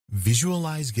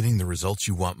Visualize getting the results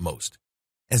you want most.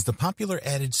 As the popular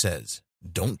adage says,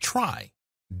 don't try,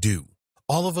 do.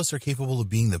 All of us are capable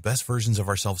of being the best versions of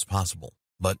ourselves possible,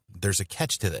 but there's a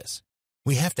catch to this.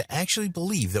 We have to actually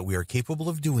believe that we are capable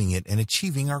of doing it and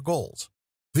achieving our goals.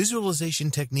 Visualization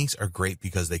techniques are great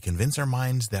because they convince our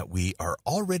minds that we are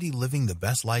already living the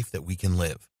best life that we can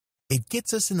live. It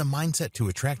gets us in the mindset to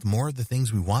attract more of the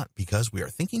things we want because we are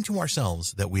thinking to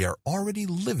ourselves that we are already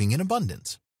living in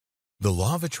abundance. The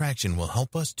law of attraction will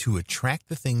help us to attract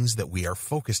the things that we are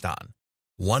focused on.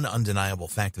 One undeniable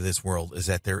fact of this world is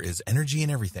that there is energy in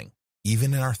everything,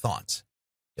 even in our thoughts.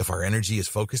 If our energy is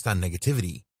focused on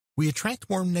negativity, we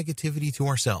attract more negativity to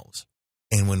ourselves.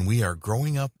 And when we are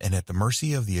growing up and at the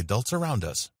mercy of the adults around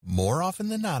us, more often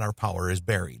than not our power is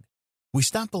buried. We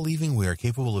stop believing we are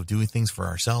capable of doing things for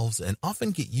ourselves and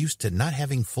often get used to not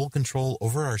having full control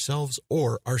over ourselves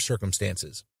or our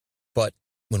circumstances. But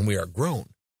when we are grown,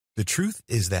 the truth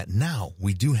is that now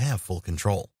we do have full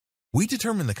control. We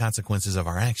determine the consequences of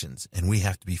our actions, and we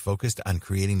have to be focused on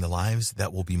creating the lives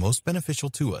that will be most beneficial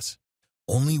to us.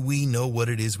 Only we know what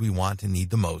it is we want and need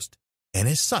the most, and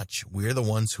as such, we are the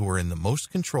ones who are in the most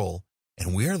control,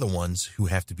 and we are the ones who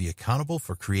have to be accountable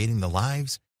for creating the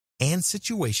lives and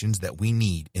situations that we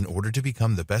need in order to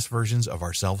become the best versions of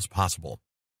ourselves possible.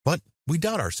 But we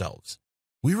doubt ourselves.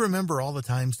 We remember all the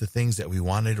times the things that we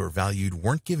wanted or valued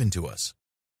weren't given to us.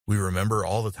 We remember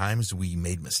all the times we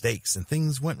made mistakes and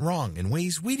things went wrong in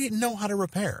ways we didn't know how to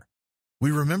repair.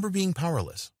 We remember being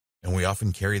powerless, and we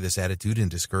often carry this attitude and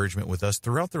discouragement with us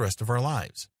throughout the rest of our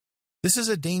lives. This is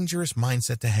a dangerous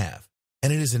mindset to have,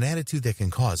 and it is an attitude that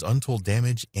can cause untold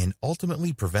damage and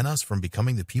ultimately prevent us from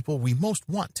becoming the people we most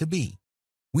want to be.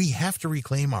 We have to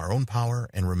reclaim our own power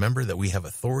and remember that we have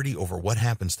authority over what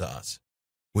happens to us.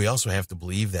 We also have to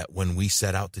believe that when we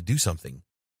set out to do something,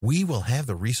 we will have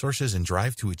the resources and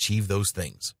drive to achieve those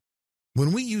things.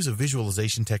 When we use a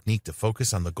visualization technique to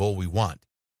focus on the goal we want,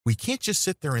 we can't just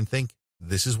sit there and think,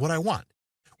 this is what I want.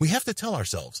 We have to tell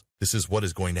ourselves, this is what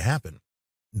is going to happen.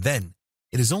 Then,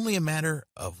 it is only a matter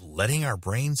of letting our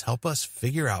brains help us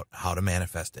figure out how to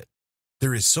manifest it.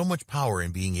 There is so much power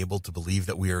in being able to believe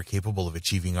that we are capable of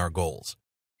achieving our goals.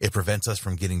 It prevents us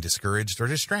from getting discouraged or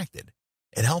distracted.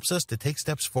 It helps us to take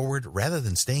steps forward rather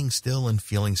than staying still and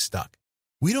feeling stuck.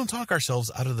 We don't talk ourselves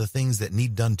out of the things that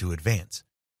need done to advance,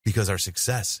 because our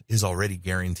success is already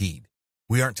guaranteed.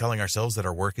 We aren't telling ourselves that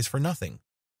our work is for nothing.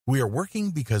 We are working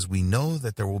because we know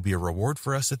that there will be a reward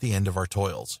for us at the end of our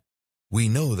toils. We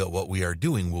know that what we are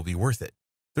doing will be worth it.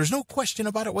 There's no question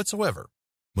about it whatsoever.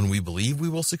 When we believe we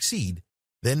will succeed,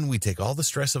 then we take all the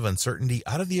stress of uncertainty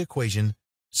out of the equation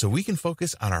so we can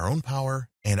focus on our own power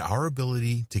and our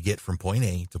ability to get from point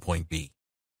A to point B.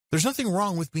 There's nothing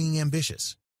wrong with being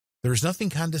ambitious. There is nothing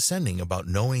condescending about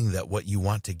knowing that what you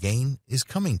want to gain is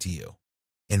coming to you.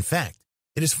 In fact,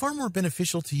 it is far more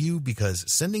beneficial to you because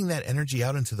sending that energy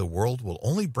out into the world will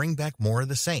only bring back more of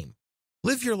the same.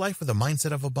 Live your life with a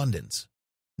mindset of abundance.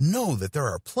 Know that there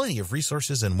are plenty of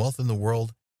resources and wealth in the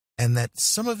world, and that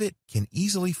some of it can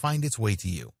easily find its way to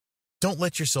you. Don't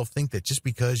let yourself think that just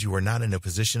because you are not in a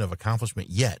position of accomplishment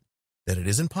yet, that it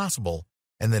isn't possible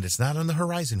and that it's not on the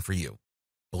horizon for you.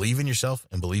 Believe in yourself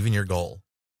and believe in your goal.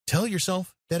 Tell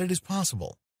yourself that it is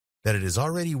possible, that it is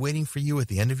already waiting for you at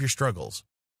the end of your struggles,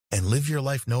 and live your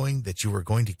life knowing that you are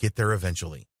going to get there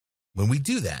eventually. When we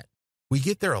do that, we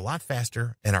get there a lot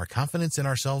faster, and our confidence in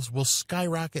ourselves will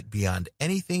skyrocket beyond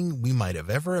anything we might have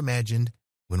ever imagined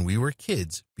when we were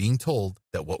kids being told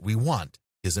that what we want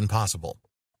is impossible.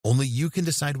 Only you can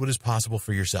decide what is possible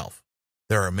for yourself.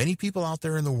 There are many people out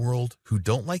there in the world who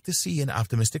don't like to see an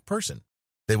optimistic person.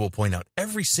 They will point out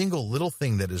every single little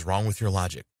thing that is wrong with your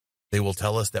logic. They will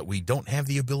tell us that we don't have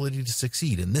the ability to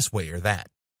succeed in this way or that.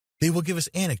 They will give us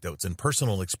anecdotes and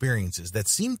personal experiences that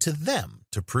seem to them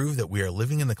to prove that we are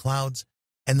living in the clouds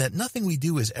and that nothing we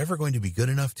do is ever going to be good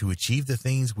enough to achieve the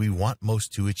things we want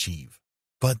most to achieve.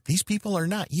 But these people are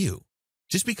not you.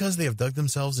 Just because they have dug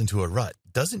themselves into a rut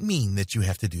doesn't mean that you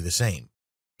have to do the same.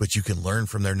 But you can learn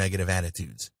from their negative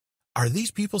attitudes. Are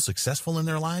these people successful in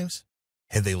their lives?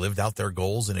 Have they lived out their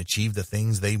goals and achieved the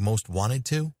things they most wanted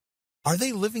to? Are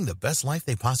they living the best life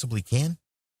they possibly can?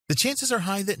 The chances are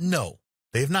high that no,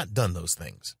 they have not done those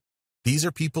things. These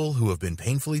are people who have been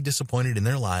painfully disappointed in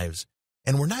their lives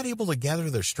and were not able to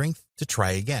gather their strength to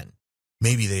try again.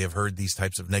 Maybe they have heard these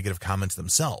types of negative comments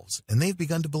themselves, and they've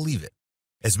begun to believe it.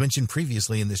 As mentioned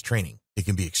previously in this training, it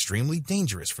can be extremely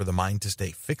dangerous for the mind to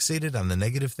stay fixated on the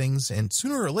negative things, and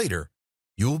sooner or later,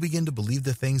 you will begin to believe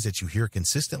the things that you hear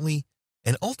consistently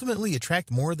and ultimately attract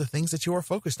more of the things that you are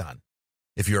focused on.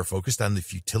 If you are focused on the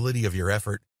futility of your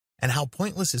effort and how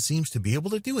pointless it seems to be able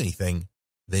to do anything,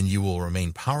 then you will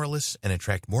remain powerless and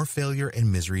attract more failure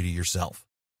and misery to yourself.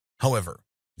 However,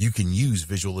 you can use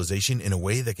visualization in a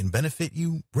way that can benefit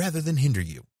you rather than hinder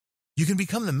you. You can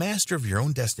become the master of your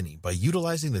own destiny by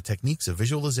utilizing the techniques of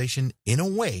visualization in a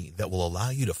way that will allow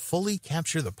you to fully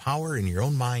capture the power in your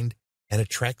own mind and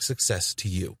attract success to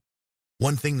you.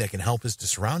 One thing that can help is to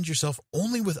surround yourself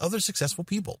only with other successful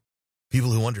people.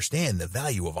 People who understand the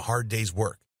value of a hard day's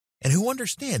work and who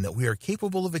understand that we are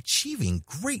capable of achieving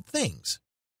great things.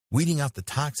 Weeding out the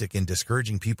toxic and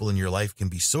discouraging people in your life can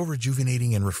be so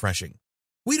rejuvenating and refreshing.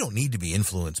 We don't need to be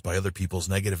influenced by other people's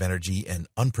negative energy and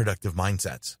unproductive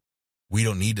mindsets. We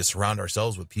don't need to surround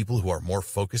ourselves with people who are more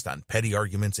focused on petty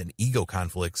arguments and ego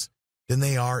conflicts than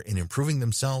they are in improving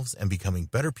themselves and becoming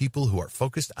better people who are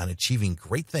focused on achieving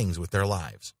great things with their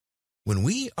lives. When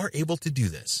we are able to do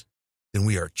this, then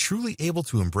we are truly able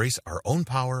to embrace our own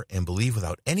power and believe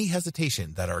without any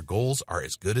hesitation that our goals are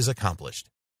as good as accomplished.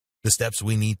 The steps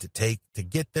we need to take to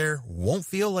get there won't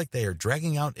feel like they are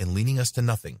dragging out and leading us to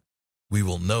nothing. We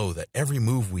will know that every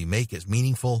move we make is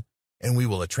meaningful, and we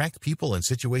will attract people and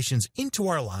situations into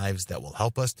our lives that will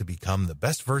help us to become the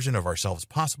best version of ourselves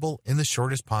possible in the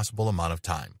shortest possible amount of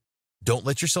time. Don't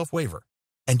let yourself waver,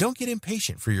 and don't get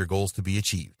impatient for your goals to be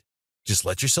achieved. Just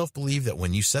let yourself believe that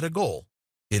when you set a goal,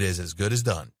 it is as good as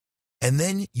done. And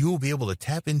then you will be able to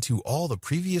tap into all the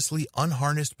previously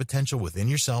unharnessed potential within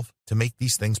yourself to make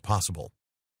these things possible.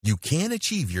 You can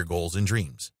achieve your goals and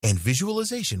dreams, and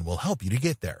visualization will help you to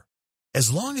get there.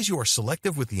 As long as you are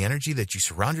selective with the energy that you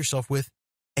surround yourself with,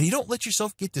 and you don't let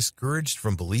yourself get discouraged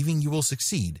from believing you will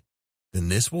succeed, then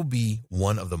this will be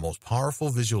one of the most powerful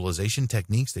visualization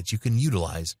techniques that you can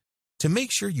utilize to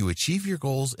make sure you achieve your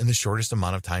goals in the shortest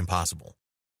amount of time possible.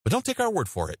 But don't take our word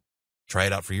for it. Try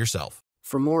it out for yourself.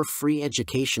 For more free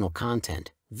educational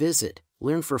content, visit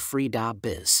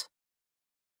learnforfree.biz.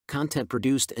 Content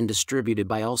produced and distributed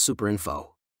by AllSuperInfo.